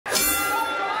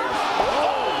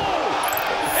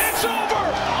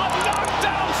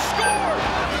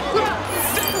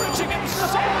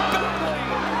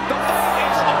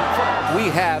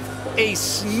a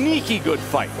sneaky good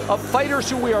fight of fighters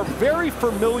who we are very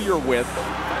familiar with.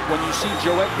 When you see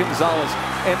Joet Gonzalez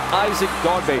and Isaac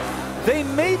Dogboe, they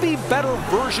may be better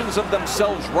versions of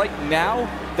themselves right now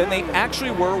than they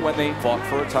actually were when they fought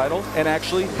for a title and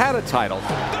actually had a title.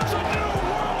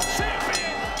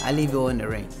 I leave it all in the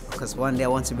ring because one day I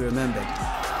want to be remembered.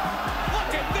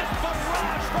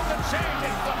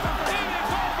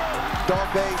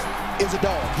 Dogboe is a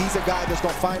dog. He's a guy that's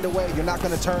going to find a way. You're not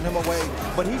going to turn him away.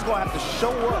 But he's going to have to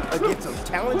show up against a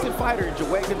talented fighter in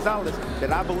Joet Gonzalez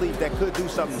that I believe that could do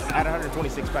something at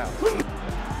 126 pounds.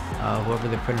 Whoever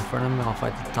they put in front of me, I'll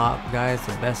fight the top guys,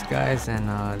 the best guys,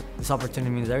 and this opportunity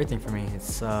means everything for me.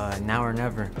 It's now or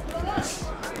never.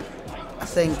 I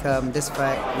think this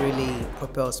fight really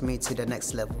propels me to the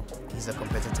next level. He's a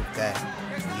competitive guy,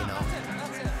 you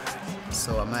know.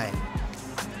 So am I.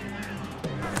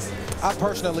 I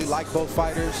personally like both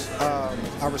fighters.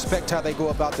 I respect how they go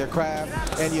about their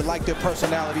craft, and you like their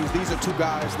personalities. These are two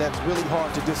guys that's really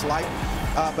hard to dislike.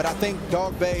 But I think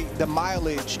Dogboe, the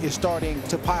mileage is starting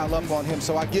to pile up on him,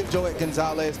 so I give Joet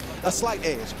Gonzalez a slight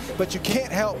edge. But you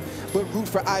can't help but root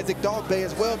for Isaac Dogboe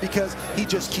as well because he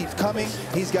just keeps coming.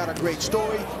 He's got a great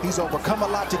story. He's overcome a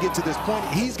lot to get to this point.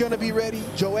 He's going to be ready.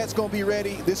 Joet's going to be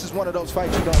ready. This is one of those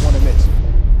fights you don't want to miss.